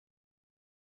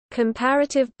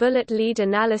Comparative bullet lead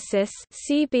analysis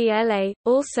 (CBLA),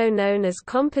 also known as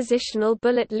compositional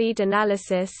bullet lead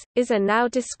analysis, is a now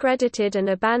discredited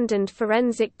and abandoned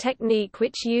forensic technique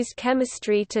which used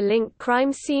chemistry to link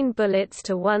crime scene bullets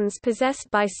to ones possessed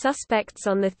by suspects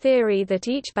on the theory that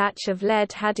each batch of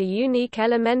lead had a unique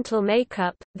elemental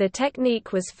makeup. The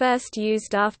technique was first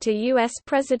used after U.S.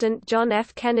 President John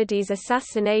F. Kennedy's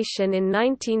assassination in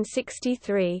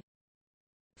 1963.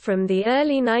 From the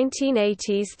early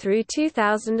 1980s through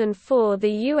 2004, the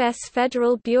U.S.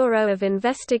 Federal Bureau of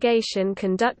Investigation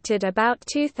conducted about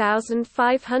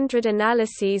 2,500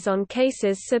 analyses on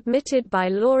cases submitted by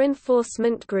law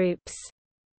enforcement groups.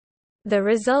 The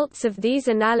results of these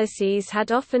analyses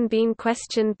had often been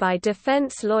questioned by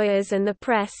defense lawyers and the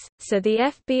press, so the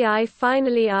FBI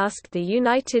finally asked the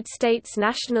United States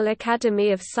National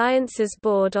Academy of Sciences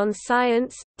Board on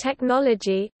Science,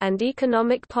 Technology, and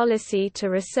Economic Policy to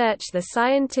research the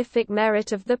scientific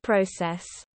merit of the process.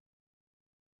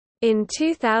 In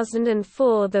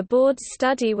 2004, the board's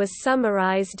study was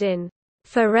summarized in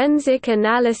Forensic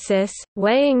Analysis,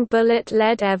 Weighing Bullet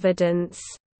Lead Evidence.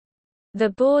 The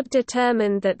board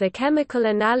determined that the chemical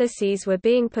analyses were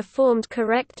being performed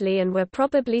correctly and were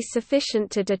probably sufficient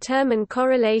to determine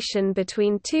correlation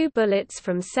between two bullets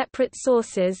from separate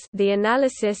sources. The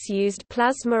analysis used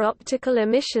plasma optical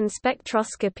emission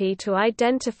spectroscopy to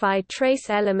identify trace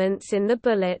elements in the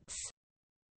bullets.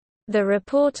 The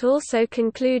report also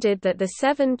concluded that the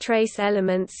 7 trace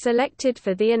elements selected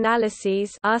for the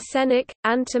analyses arsenic,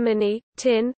 antimony,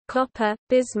 tin, copper,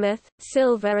 bismuth,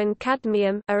 silver and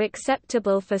cadmium are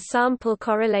acceptable for sample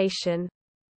correlation.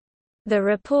 The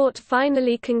report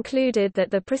finally concluded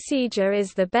that the procedure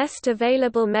is the best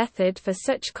available method for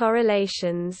such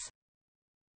correlations.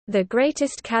 The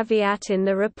greatest caveat in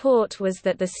the report was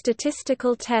that the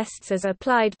statistical tests as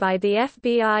applied by the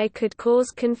FBI could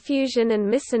cause confusion and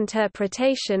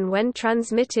misinterpretation when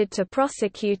transmitted to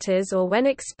prosecutors or when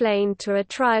explained to a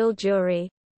trial jury.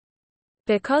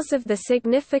 Because of the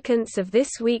significance of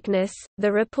this weakness,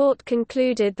 the report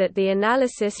concluded that the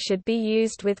analysis should be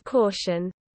used with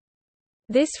caution.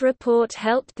 This report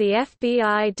helped the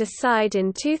FBI decide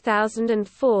in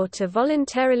 2004 to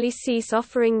voluntarily cease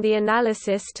offering the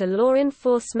analysis to law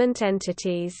enforcement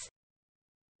entities.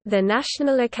 The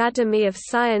National Academy of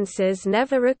Sciences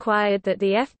never required that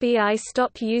the FBI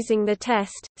stop using the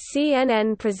test.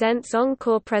 CNN Presents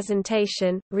Encore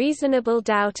presentation, Reasonable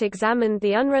Doubt examined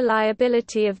the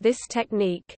unreliability of this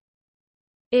technique.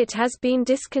 It has been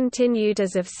discontinued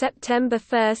as of September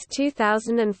 1,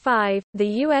 2005. The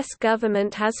U.S.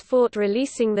 government has fought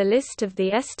releasing the list of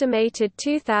the estimated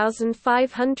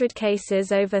 2,500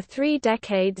 cases over 3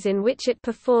 decades in which it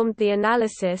performed the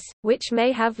analysis, which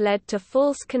may have led to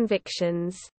false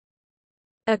convictions.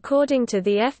 According to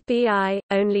the FBI,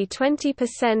 only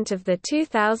 20% of the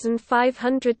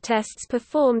 2,500 tests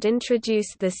performed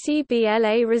introduced the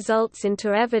CBLA results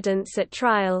into evidence at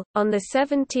trial. On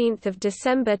 17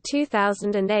 December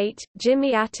 2008,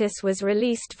 Jimmy Attis was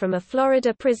released from a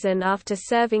Florida prison after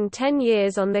serving 10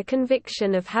 years on the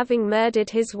conviction of having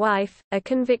murdered his wife, a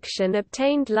conviction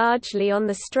obtained largely on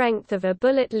the strength of a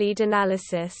bullet lead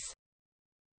analysis.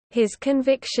 His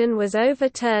conviction was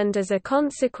overturned as a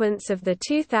consequence of the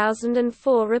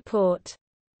 2004 report.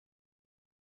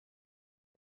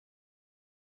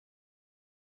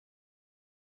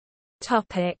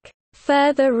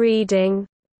 Further reading: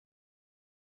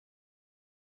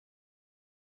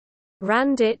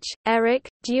 Randich, Eric,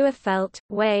 Duerfelt,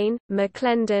 Wayne,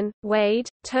 McClendon, Wade,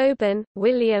 Tobin,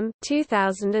 William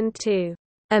 2002.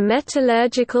 A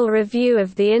Metallurgical Review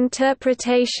of the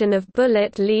Interpretation of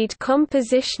Bullet Lead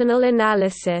Compositional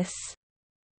Analysis.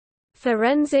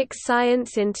 Forensic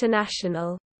Science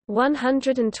International.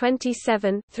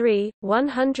 127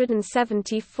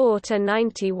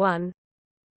 174–91.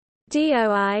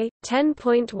 DOI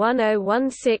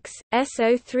 10.1016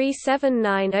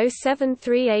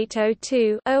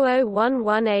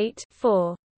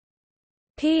 S0379073802-00118-4.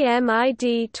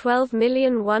 PMID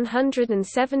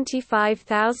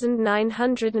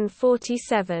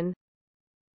 12175947.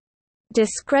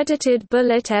 Discredited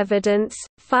bullet evidence,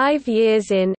 5 years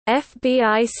in,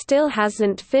 FBI still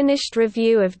hasn't finished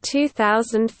review of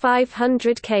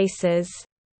 2,500 cases.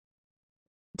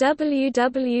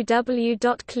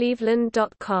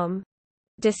 www.cleveland.com.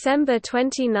 December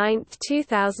 29,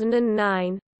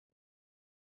 2009.